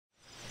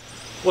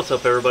What's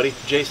up everybody,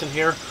 Jason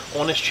here.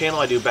 On this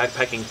channel I do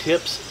backpacking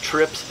tips,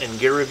 trips, and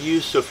gear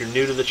reviews, so if you're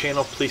new to the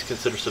channel, please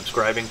consider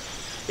subscribing.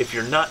 If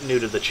you're not new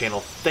to the channel,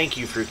 thank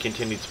you for your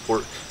continued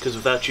support, because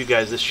without you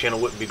guys this channel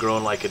wouldn't be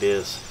growing like it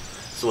is.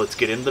 So let's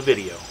get into the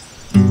video.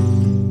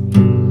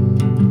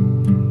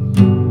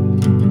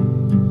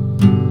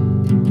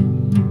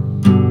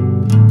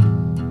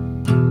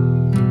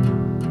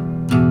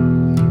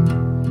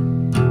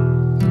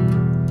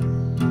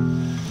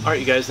 Alright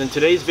you guys, in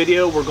today's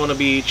video we're going to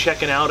be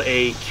checking out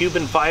a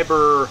Cuben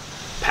fiber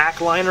pack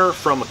liner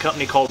from a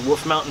company called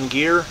Wolf Mtn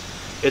Gear.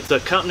 It's a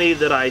company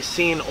that I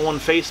seen on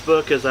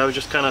Facebook as I was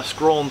just kind of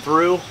scrolling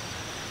through,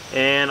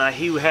 and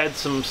he had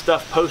some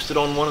stuff posted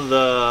on one of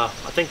the,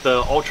 I think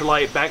the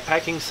ultralight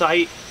backpacking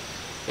site,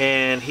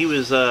 and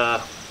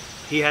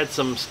he had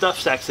some stuff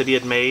sacks that he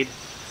had made.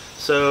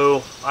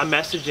 So I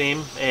messaged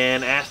him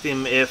and asked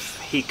him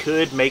if he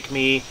could make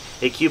me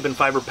a Cuben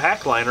fiber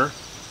pack liner,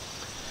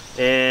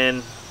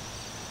 and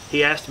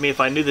he asked me if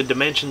I knew the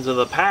dimensions of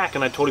the pack,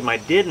 and I told him I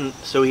didn't.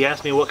 So he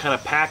asked me what kind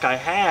of pack I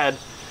had,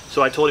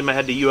 so I told him I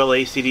had the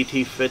ULA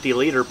CDT 50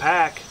 liter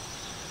pack,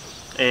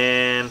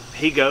 and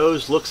he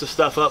goes, looks the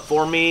stuff up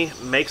for me,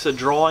 makes a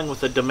drawing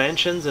with the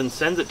dimensions and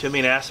sends it to me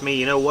and asks me,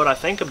 you know, what I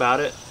think about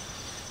it.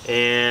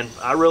 And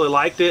I really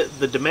liked it.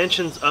 The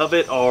dimensions of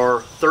it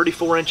are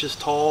 34 inches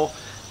tall,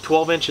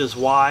 12 inches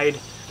wide,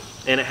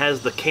 and it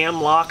has the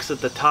cam locks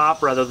at the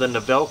top rather than the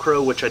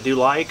Velcro, which I do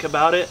like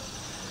about it.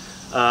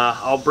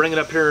 I'll bring it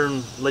up here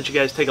and let you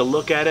guys take a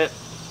look at it.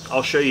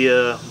 I'll show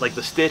you like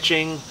the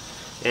stitching,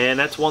 and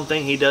that's one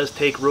thing he does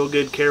take real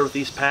good care with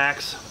these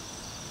packs.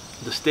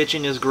 The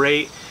stitching is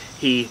great.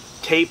 He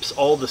tapes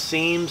all the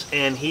seams,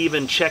 and he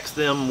even checks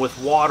them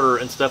with water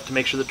and stuff to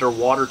make sure that they're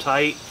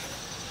watertight.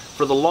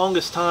 For the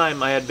longest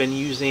time I had been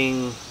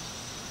using,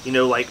 you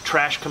know, like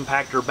trash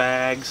compactor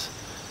bags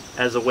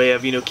as a way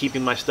of, you know,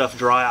 keeping my stuff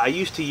dry. I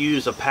used to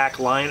use a pack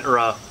line, or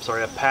a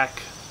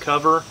pack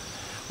cover,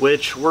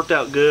 which worked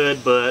out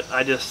good, but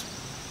I just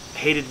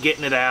hated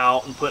getting it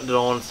out and putting it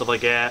on and stuff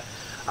like that.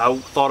 I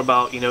thought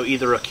about, you know,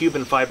 either a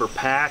Cuben fiber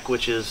pack,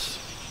 which is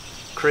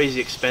crazy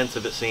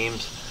expensive it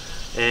seems,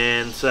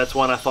 and so that's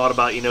when I thought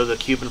about, you know, the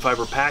Cuben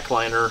fiber pack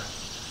liner.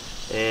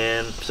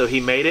 And so he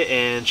made it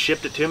and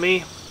shipped it to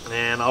me,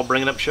 and I'll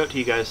bring it up and show it to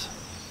you guys.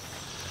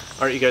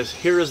 Alright you guys,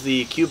 here is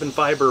the Cuben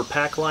fiber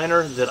pack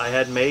liner that I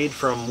had made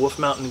from Wolf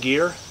Mtn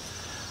Gear.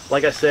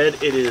 Like I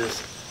said, it is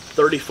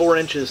 34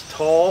 inches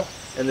tall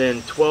and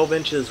then 12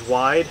 inches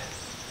wide.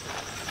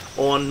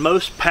 On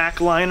most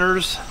pack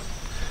liners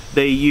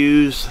they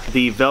use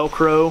the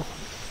Velcro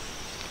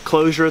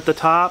closure at the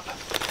top.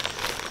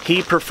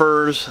 He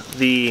prefers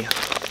the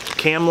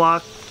cam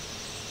lock,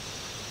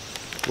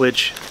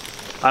 which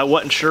I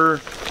wasn't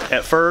sure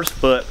at first,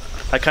 but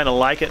I kind of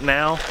like it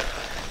now.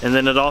 And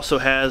then it also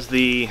has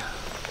the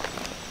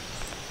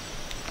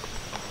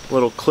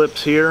little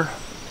clips here.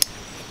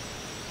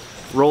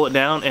 Roll it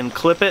down and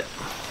clip it.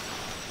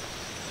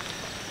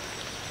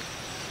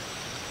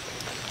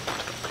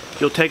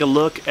 You'll take a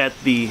look at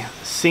the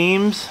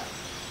seams.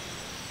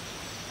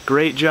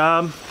 Great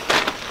job.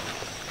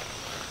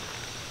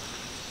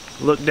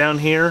 Look down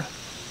here.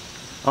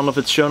 I don't know if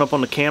it's showing up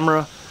on the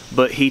camera,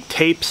 but he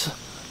tapes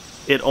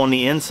it on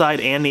the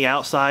inside and the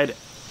outside,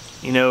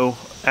 you know,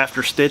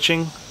 after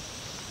stitching.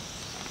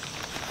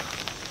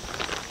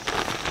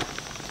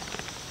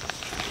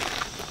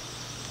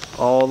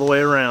 All the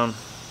way around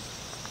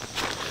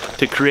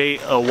to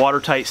create a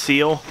watertight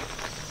seal.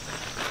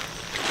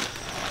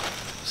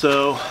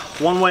 So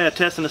one way of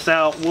testing this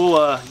out,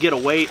 we'll get a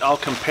weight. I'll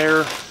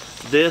compare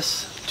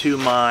this to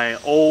my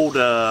old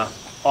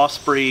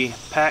Osprey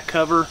pack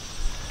cover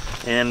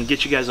and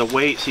get you guys a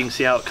weight so you can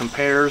see how it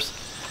compares.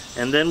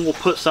 And then we'll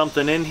put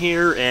something in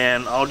here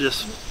and I'll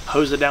just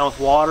hose it down with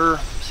water,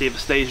 see if it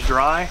stays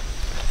dry.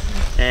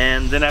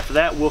 And then after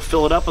that we'll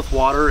fill it up with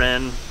water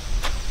and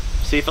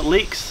see if it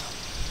leaks.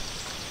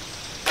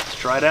 Let's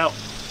try it out.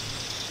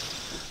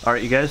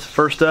 Alright you guys,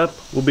 first up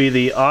will be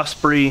the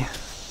Osprey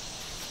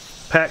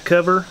pack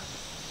cover.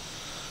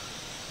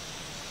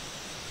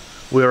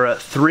 We're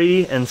at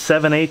 3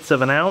 7/8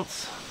 of an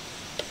ounce,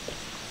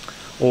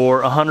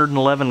 or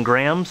 111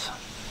 grams.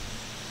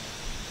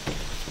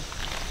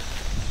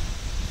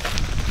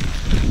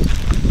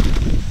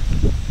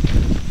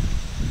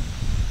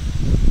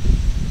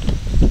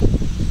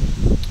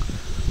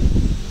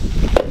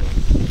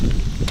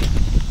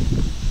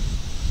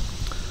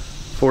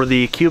 For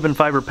the Cuben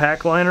fiber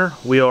pack liner,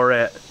 we are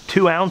at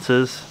 2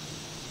 ounces,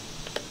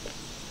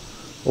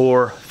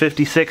 or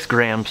 56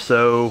 grams,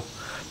 so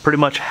pretty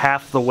much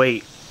half the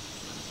weight.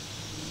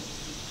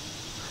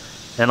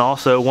 And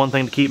also, one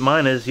thing to keep in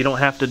mind is you don't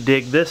have to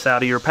dig this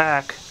out of your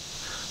pack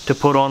to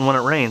put on when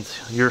it rains.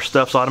 Your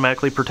stuff's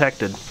automatically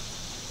protected.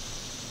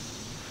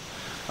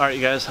 Alright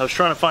you guys, I was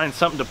trying to find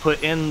something to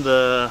put in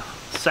the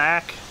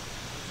sack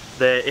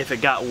that if it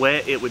got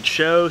wet it would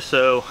show,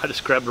 so I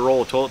just grabbed a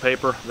roll of toilet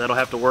paper. That'll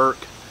have to work.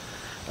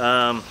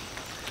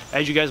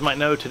 As you guys might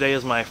know, today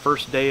is my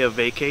first day of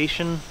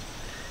vacation,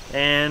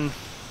 and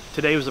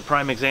today was a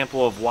prime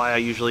example of why I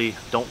usually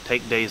don't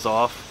take days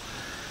off.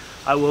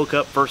 I woke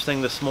up first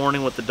thing this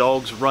morning with the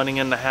dogs running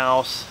in the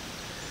house.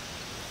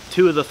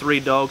 2 of the 3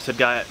 dogs had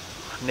got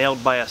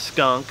nailed by a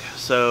skunk,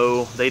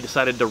 so they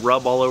decided to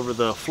rub all over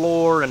the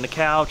floor and the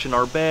couch and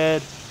our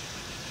bed.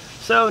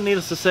 So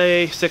needless to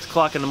say, 6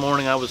 o'clock in the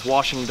morning I was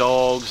washing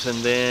dogs, and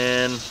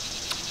then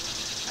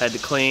had to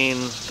clean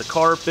the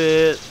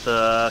carpet,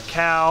 the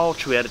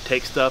couch. We had to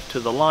take stuff to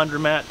the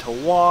laundromat to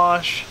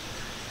wash,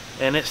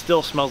 and it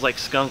still smells like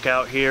skunk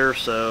out here.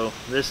 So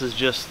this is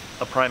just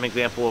a prime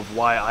example of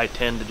why I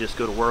tend to just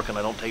go to work and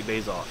I don't take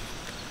days off.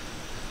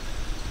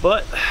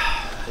 But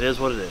it is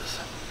what it is.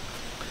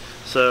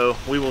 So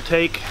we will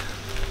take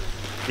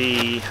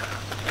the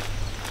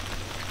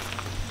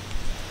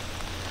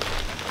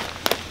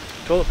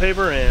toilet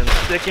paper and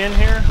stick in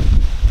here.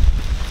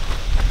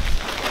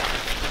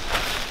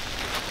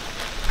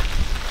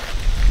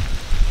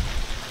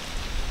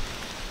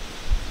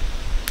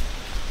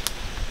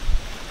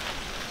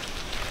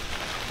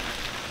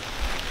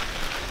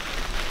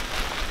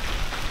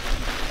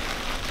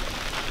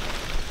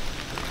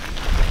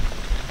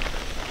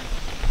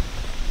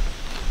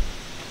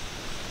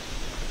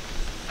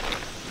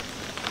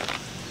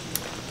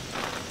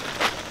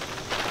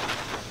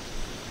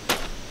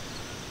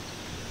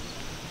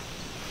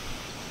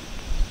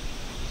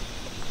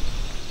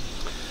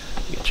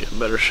 Get you a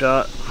better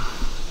shot.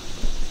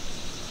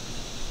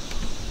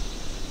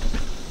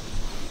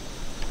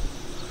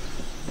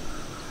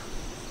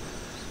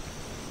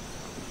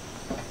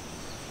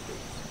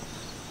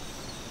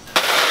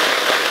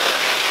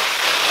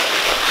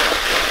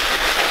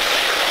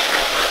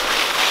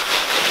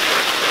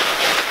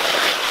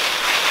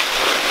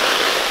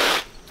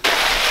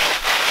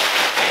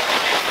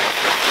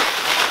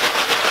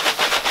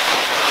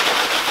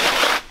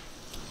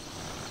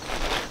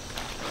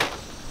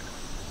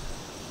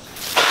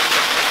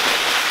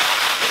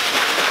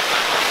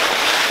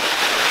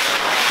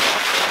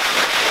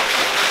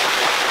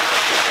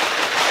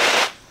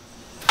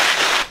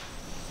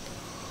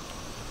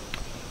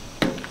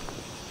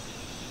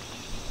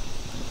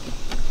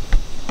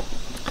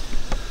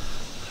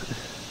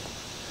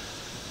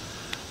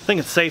 I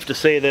think it's safe to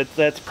say that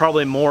that's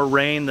probably more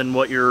rain than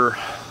what your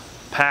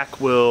pack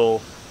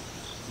will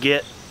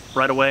get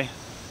right away.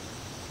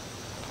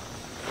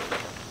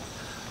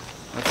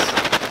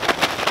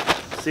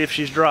 Let's see if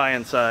she's dry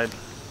inside.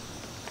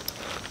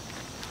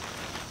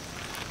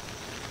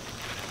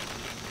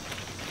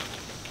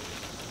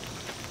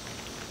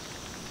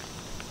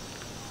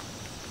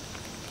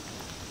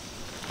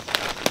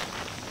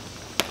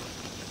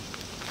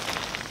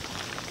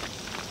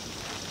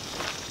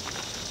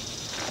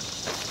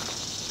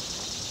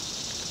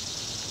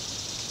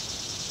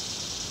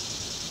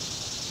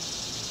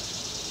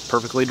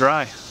 Perfectly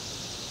dry.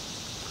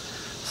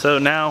 So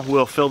now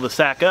we'll fill the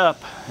sack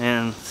up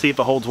and see if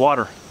it holds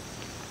water.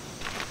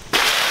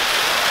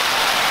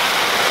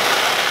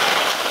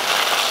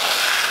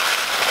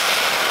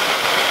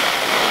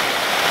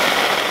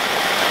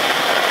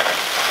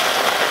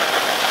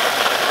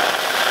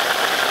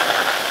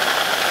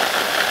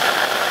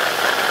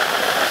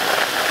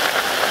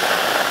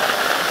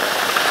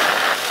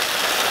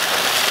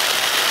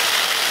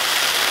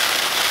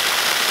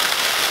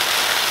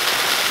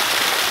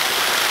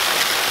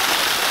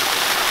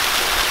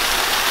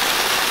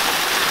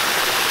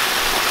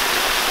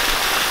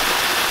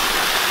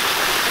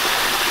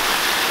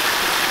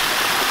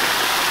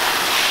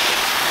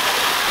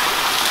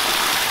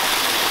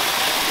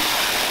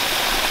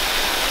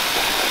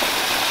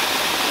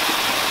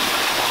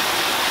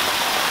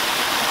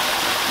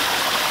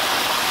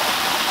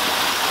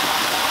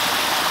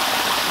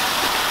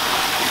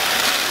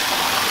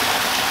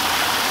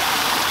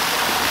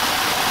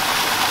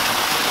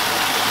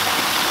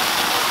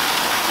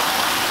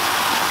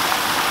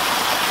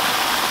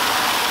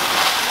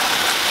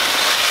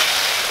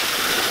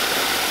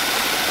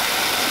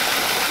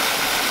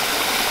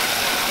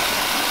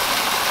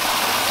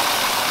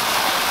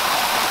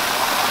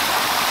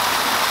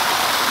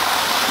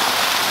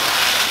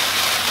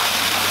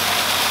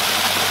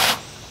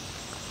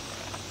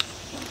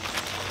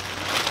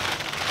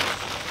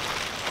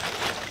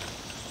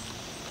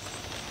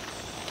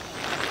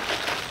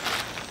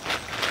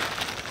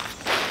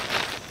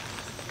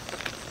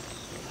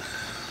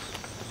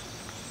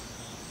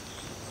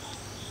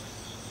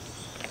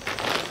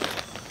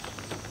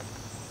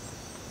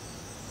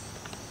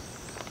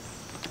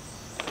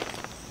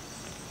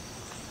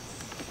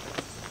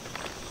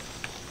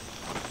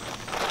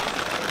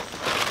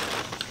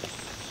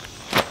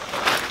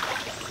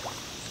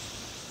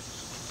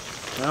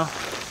 Well,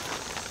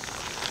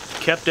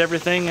 kept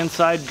everything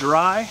inside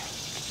dry,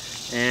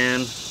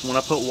 and when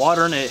I put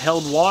water in it, it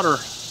held water.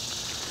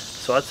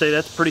 So I'd say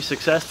that's pretty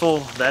successful.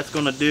 That's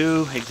going to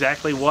do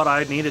exactly what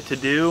I need it to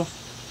do.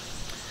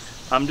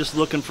 I'm just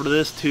looking for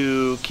this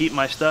to keep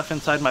my stuff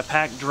inside my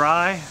pack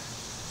dry,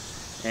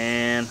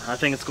 and I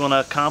think it's going to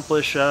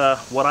accomplish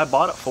what I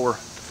bought it for.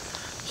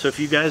 So if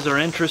you guys are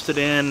interested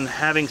in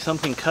having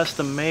something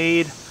custom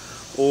made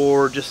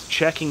or just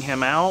checking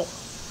him out,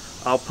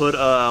 I'll put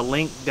a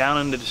link down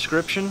in the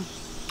description.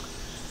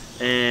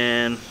 And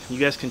and you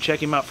guys can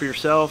check him out for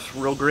yourself.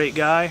 Real great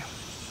guy.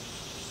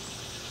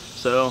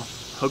 So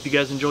hope you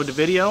guys enjoyed the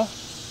video.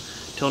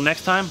 Till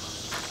next time,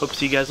 hope to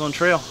see you guys on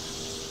trail.